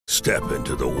Step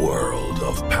into the world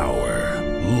of power,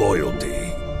 loyalty,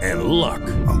 and luck.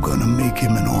 I'm gonna make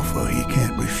him an offer he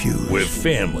can't refuse. With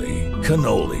family,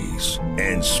 cannolis,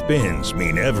 and spins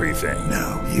mean everything.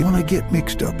 Now, you wanna get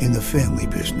mixed up in the family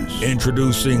business.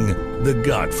 Introducing The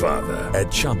Godfather at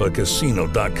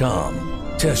ChumbaCasino.com.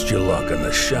 Test your luck in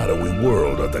the shadowy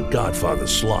world of The Godfather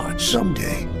slot.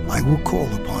 Someday, I will call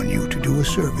upon you to do a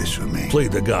service for me. Play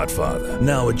The Godfather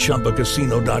now at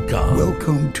ChumbaCasino.com.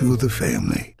 Welcome to the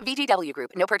family. VGW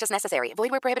Group. No purchase necessary. Void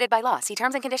where prohibited by law. See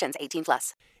terms and conditions.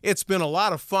 18+. It's been a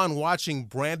lot of fun watching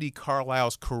Brandi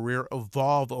Carlile's career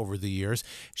evolve over the years.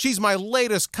 She's my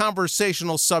latest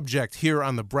conversational subject here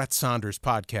on the Brett Saunders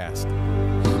podcast.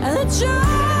 And the jokes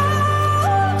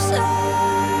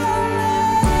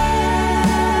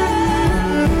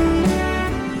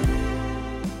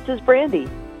This is Brandi.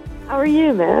 How are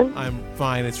you, man? I'm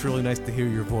fine. It's really nice to hear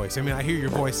your voice. I mean, I hear your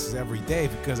voice every day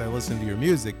because I listen to your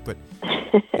music, but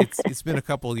it's been a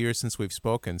couple of years since we've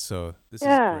spoken, so this is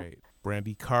great.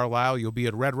 Brandi Carlile, you'll be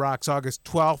at Red Rocks August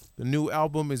 12th. The new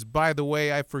album is By the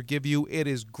Way, I Forgive You. It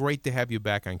is great to have you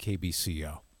back on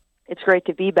KBCO. It's great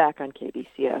to be back on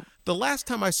KBCO. The last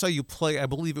time I saw you play, I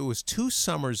believe it was 2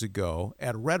 summers ago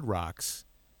at Red Rocks,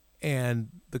 and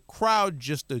the crowd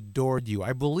just adored you.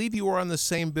 I believe you were on the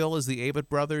same bill as the Avett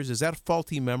Brothers. Is that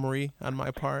faulty memory on my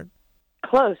part?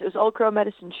 Close. It was Old Crow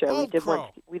Medicine Show. Old Crow.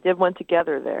 We did one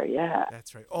together there, yeah.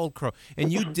 That's right, Old Crow.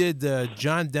 And you did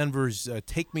John Denver's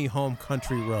Take Me Home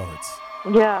Country Roads.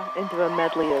 Yeah, into a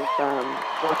medley of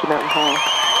Rocky Mountain High.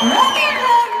 Rocky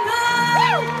Mountain High,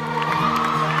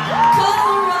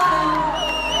 Colorado.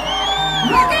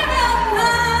 Rocky Mountain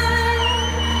High,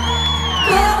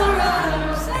 Colorado.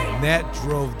 And that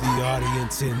drove the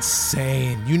audience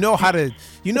insane. You know how to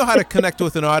connect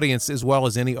with an audience as well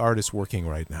as any artist working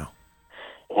right now.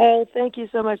 Oh, thank you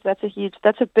so much. That's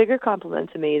a bigger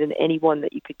compliment to me than anyone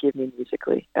that you could give me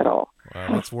musically at all.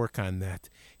 Well, let's work on that.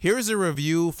 Here's a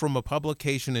review from a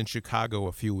publication in Chicago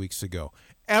a few weeks ago.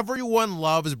 Everyone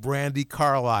loves Brandi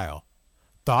Carlile.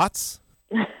 Thoughts?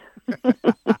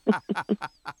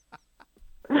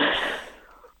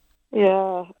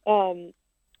 Yeah.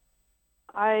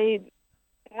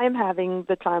 I'm having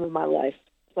the time of my life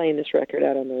playing this record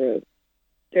out on the road.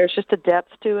 There's just a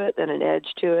depth to it and an edge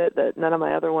to it that none of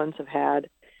my other ones have had.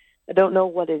 I don't know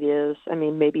what it is. I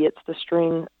mean, maybe it's the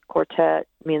string quartet.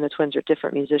 Me and the Twins are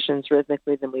different musicians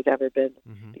rhythmically than we've ever been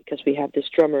because we have this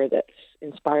drummer that's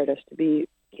inspired us to be,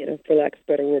 for lack of a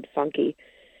better word, funky.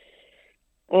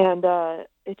 And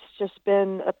it's just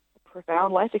been a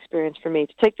profound life experience for me.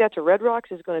 To take that to Red Rocks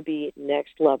is going to be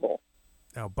next level.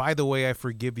 Now, By the Way, I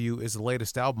Forgive You is the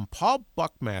latest album. Paul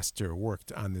Buckmaster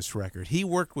worked on this record. He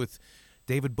worked with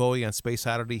David Bowie on Space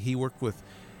Oddity. He worked with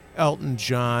Elton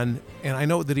John, and I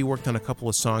know that he worked on a couple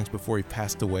of songs before he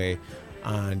passed away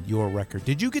on your record.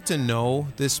 Did you get to know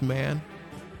this man?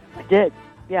 I did,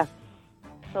 yeah.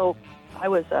 So I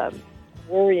was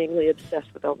worryingly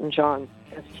obsessed with Elton John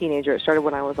as a teenager. It started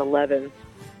when I was 11,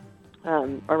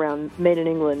 around Made in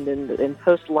England and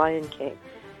post Lion King.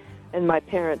 And my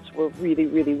parents were really,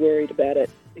 really worried about it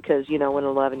because, when an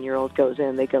 11-year-old goes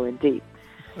in, they go in deep.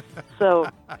 So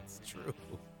that's true.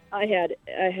 I had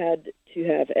to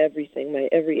have everything.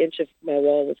 Every inch of my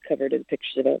wall was covered in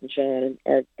pictures of Elton John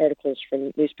and articles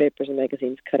from newspapers and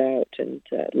magazines cut out, and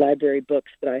library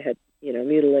books that I had,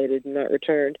 mutilated and not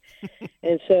returned.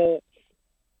 And so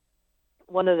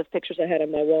one of the pictures I had on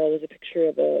my wall was a picture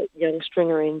of a young string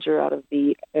arranger out of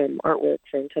the artwork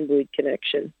from Tumbleweed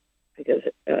Connection, because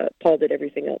Paul did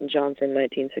everything Elton John from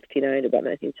 1969 to about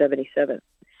 1977.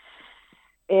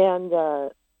 And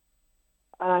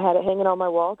I had it hanging on my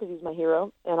wall because he's my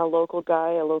hero. And a local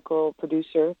guy, a local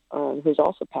producer, who's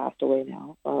also passed away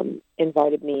now,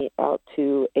 invited me out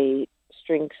to a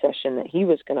string session that he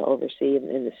was going to oversee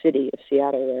in the city of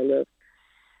Seattle where I live.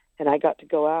 And I got to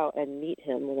go out and meet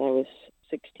him when I was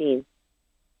 16.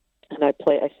 And I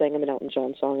sang him an Elton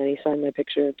John song, and he signed my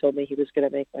picture and told me he was going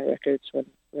to make my records when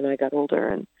I got older.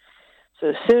 And so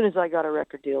as soon as I got a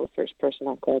record deal, the first person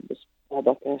I called was Paul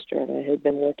Buckmaster, and I had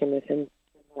been working with him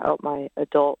throughout my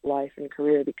adult life and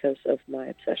career because of my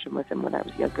obsession with him when I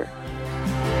was younger.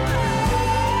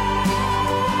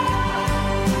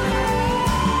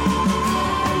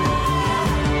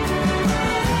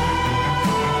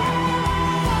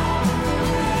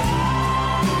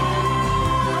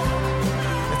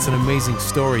 It's an amazing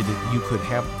story that you could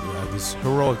have this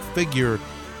heroic figure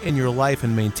in your life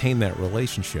and maintain that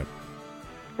relationship.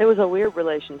 It was a weird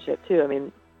relationship, too. I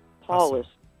mean, Paul was,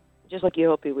 just like you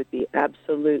hope he would be,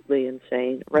 absolutely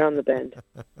insane, round the bend.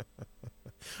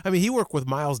 I mean, he worked with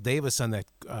Miles Davis on that,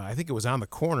 I think it was On the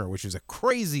Corner, which is a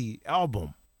crazy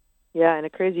album. Yeah, and a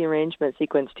crazy arrangement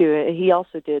sequence, too. He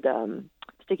also did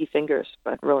Sticky Fingers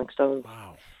by Rolling Stones.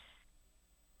 Wow.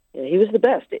 Yeah, he was the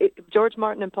best. George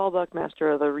Martin and Paul Buckmaster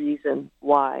are the reason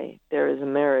why there is a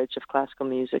marriage of classical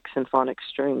music, symphonic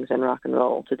strings, and rock and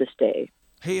roll to this day.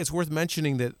 Hey, it's worth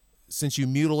mentioning that since you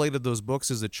mutilated those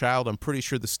books as a child, I'm pretty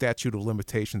sure the statute of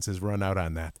limitations has run out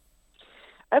on that.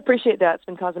 I appreciate that. It's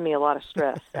been causing me a lot of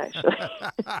stress, actually.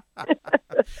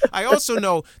 I also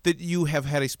know that you have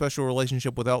had a special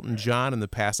relationship with Elton John in the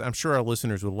past. I'm sure our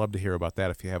listeners would love to hear about that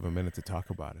if you have a minute to talk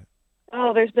about it.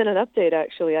 Oh, there's been an update,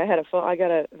 actually. I had a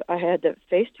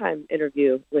FaceTime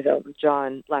interview with Elton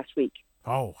John last week.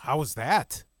 Oh, how was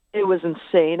that? It was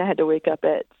insane. I had to wake up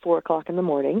at 4 o'clock in the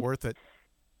morning. Worth it.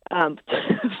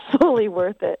 Fully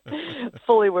worth it.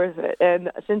 Fully worth it.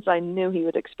 And since I knew he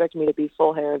would expect me to be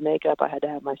full hair and makeup, I had to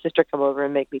have my sister come over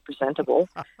and make me presentable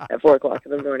at 4 o'clock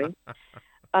in the morning.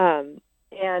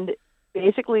 And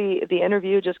basically, the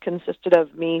interview just consisted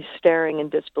of me staring in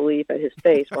disbelief at his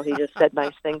face while he just said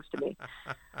nice things to me.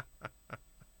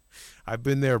 I've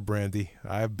been there, Brandi.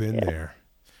 I've been there.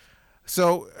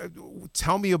 So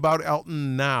tell me about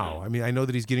Elton now. I mean, I know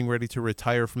that he's getting ready to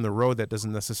retire from the road. That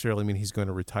doesn't necessarily mean he's going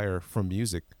to retire from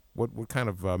music. What kind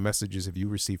of messages have you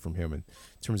received from him in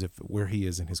terms of where he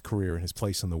is in his career and his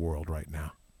place in the world right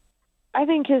now? I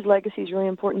think his legacy is really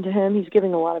important to him. He's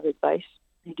giving a lot of advice.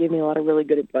 He gave me a lot of really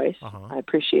good advice. I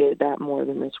appreciated that more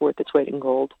than it's worth its weight in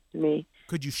gold to me.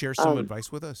 Could you share some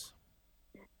advice with us?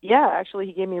 Yeah, actually,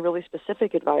 he gave me really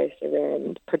specific advice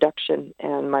around production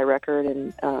and my record,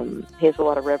 and he has a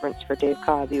lot of reverence for Dave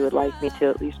Cobb. He would like me to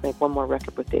at least make one more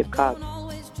record with Dave Cobb.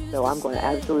 So I'm going to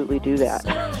absolutely do that,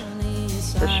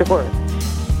 for sure.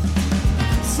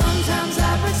 Sometimes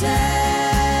I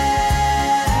pretend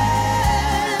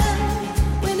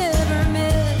we never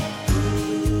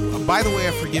met. By the Way,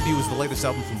 I Forgive You is the latest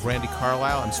album from Brandi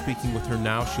Carlile. I'm speaking with her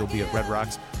now. She'll be at Red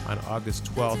Rocks on August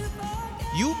 12th.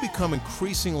 You've become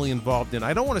increasingly involved in,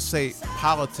 I don't want to say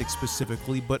politics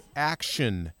specifically, but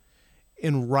action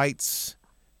in rights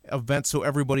events so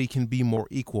everybody can be more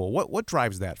equal. What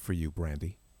drives that for you,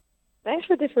 Brandi? Thanks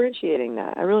for differentiating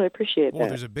that. I really appreciate that. Well,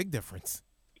 there's a big difference.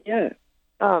 Yeah.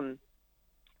 To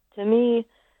me,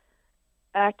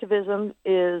 activism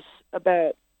is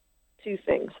about two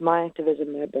things. My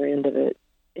activism, my brand of it,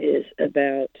 is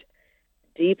about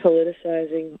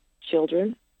depoliticizing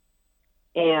children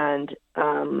and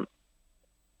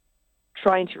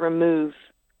trying to remove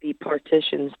the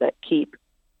partitions that keep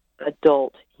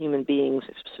adult human beings,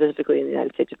 specifically in the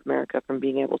United States of America, from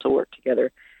being able to work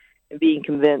together and being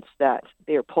convinced that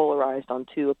they are polarized on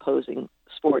two opposing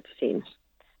sports teams,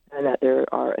 and that there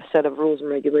are a set of rules and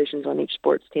regulations on each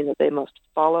sports team that they must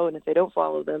follow, and if they don't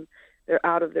follow them, they're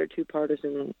out of their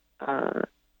two-partisan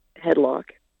headlock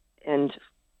and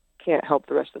can't help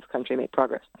the rest of the country make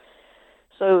progress.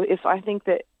 So if I think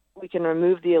that we can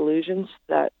remove the illusions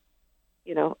that,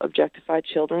 objectify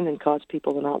children and cause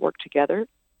people to not work together,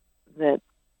 that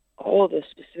all of the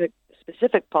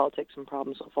specific politics and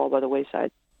problems will fall by the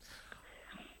wayside.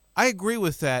 I agree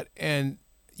with that, and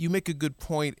you make a good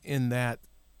point in that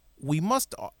we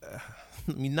must,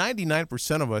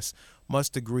 99% of us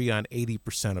must agree on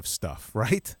 80% of stuff,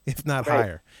 right? If not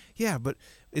higher. Yeah, but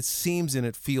it seems and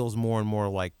it feels more and more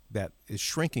like that is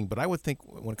shrinking. But I would think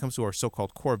when it comes to our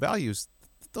so-called core values,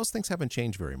 those things haven't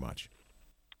changed very much.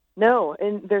 No,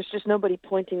 and there's just nobody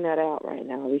pointing that out right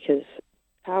now because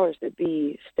powers that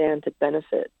be stand to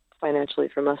benefit financially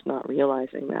from us not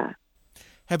realizing that.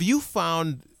 Have you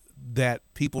found that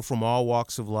people from all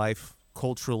walks of life,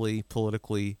 culturally,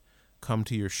 politically, come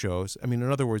to your shows? I mean,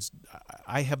 in other words,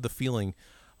 I have the feeling,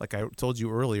 like I told you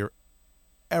earlier,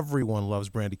 everyone loves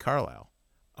Brandi Carlile.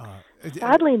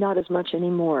 Sadly, not as much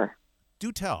anymore.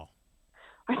 Do tell.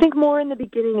 I think more in the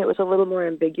beginning it was a little more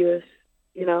ambiguous.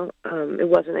 It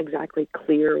wasn't exactly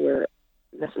clear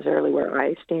necessarily where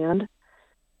I stand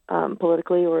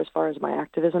politically or as far as my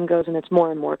activism goes, and it's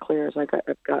more and more clear as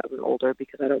I've gotten older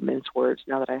because I don't mince words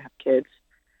now that I have kids.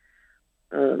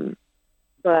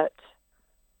 But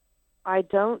I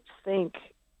don't think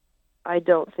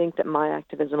that my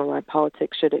activism or my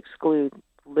politics should exclude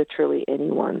literally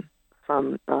anyone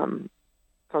from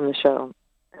the show.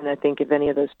 And I think if any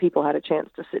of those people had a chance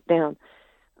to sit down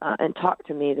and talk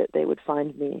to me, that they would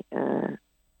find me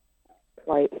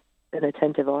quite an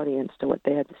attentive audience to what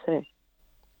they had to say.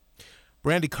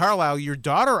 Brandi Carlile, your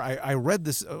daughter, I read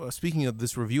this, speaking of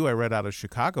this review I read out of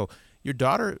Chicago, your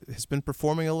daughter has been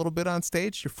performing a little bit on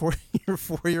stage, your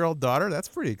 4-year-old daughter. That's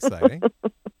pretty exciting.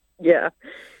 Yeah,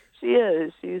 she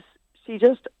is. She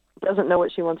just doesn't know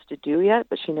what she wants to do yet,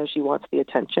 but she knows she wants the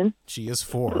attention. She is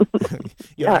 4.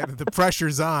 Yeah, the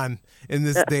pressure's on in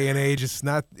this day and age.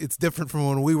 It's different from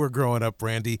when we were growing up,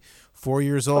 Brandi. 4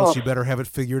 years old, she better have it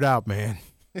figured out, man.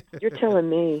 You're telling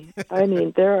me. I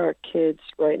mean, there are kids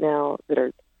right now that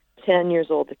are 10 years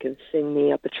old that can sing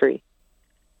me up a tree.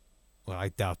 Well, I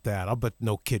doubt that. I'll bet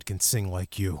no kid can sing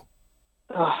like you.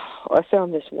 Oh, I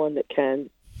found this one that can.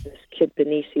 This kid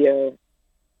Benicio.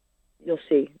 You'll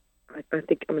see. I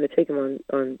think I'm going to take him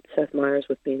on Seth Meyers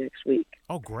with me next week.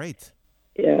 Oh, great.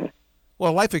 Yeah.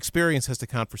 Well, life experience has to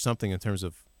count for something in terms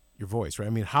of your voice, right? I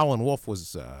mean, Howlin' Wolf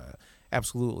was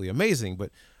absolutely amazing,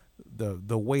 but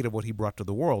the weight of what he brought to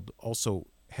the world also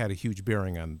had a huge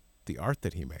bearing on the art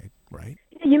that he made, right?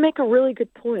 Yeah, you make a really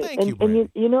good point. Thank you, Brandi. And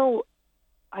you know,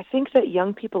 I think that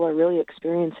young people are really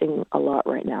experiencing a lot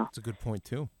right now. That's a good point,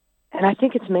 too. And I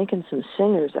think it's making some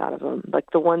singers out of them, like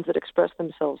the ones that express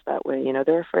themselves that way. You know,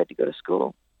 they're afraid to go to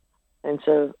school. And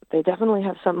so they definitely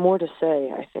have something more to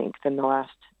say, I think, than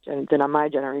my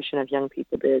generation of young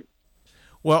people did.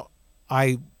 Well,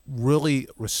 I really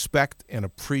respect and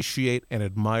appreciate and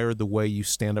admire the way you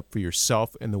stand up for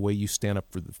yourself and the way you stand up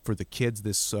for the kids.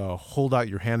 This Hold Out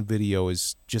Your Hand video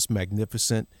is just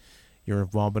magnificent. Your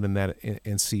involvement in that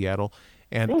in Seattle.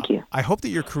 And thank you. I hope that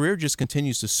your career just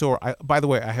continues to soar. By the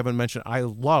way, I haven't mentioned, I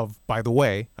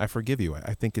Forgive You.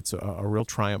 I think it's a real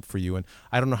triumph for you. And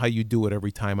I don't know how you do it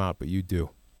every time out, but you do.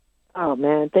 Oh,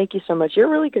 man, thank you so much. You're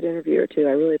a really good interviewer, too.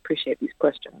 I really appreciate these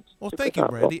questions. Well, Super thank you,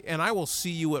 thoughtful. Brandi. And I will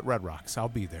see you at Red Rocks. I'll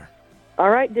be there. All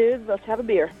right, dudes, let's have a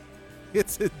beer.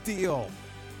 It's a deal.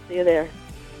 See you there.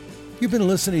 You've been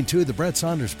listening to the Brett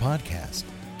Saunders Podcast.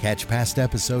 Catch past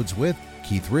episodes with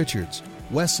Keith Richards,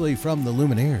 Wesley from the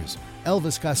Lumineers,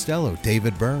 Elvis Costello,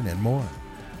 David Byrne, and more.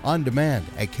 On demand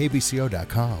at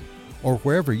kbco.com or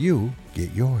wherever you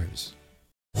get yours.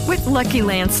 With Lucky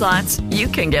Land Slots, you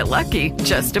can get lucky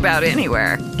just about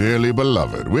anywhere. Dearly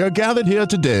beloved, we are gathered here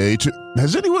today to...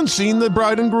 Has anyone seen the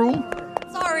bride and groom?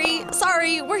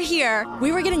 Sorry, we're here.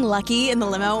 We were getting lucky in the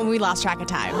limo and we lost track of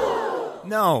time.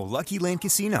 No, Lucky Land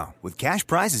Casino, with cash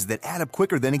prizes that add up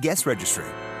quicker than a guest registry.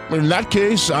 In that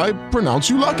case, I pronounce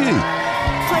you lucky.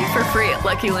 Play for free at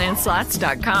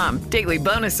LuckyLandSlots.com. Daily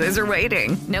bonuses are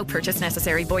waiting. No purchase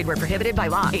necessary. Void where prohibited by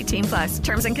law. 18+.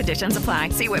 Terms and conditions apply.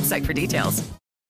 See website for details.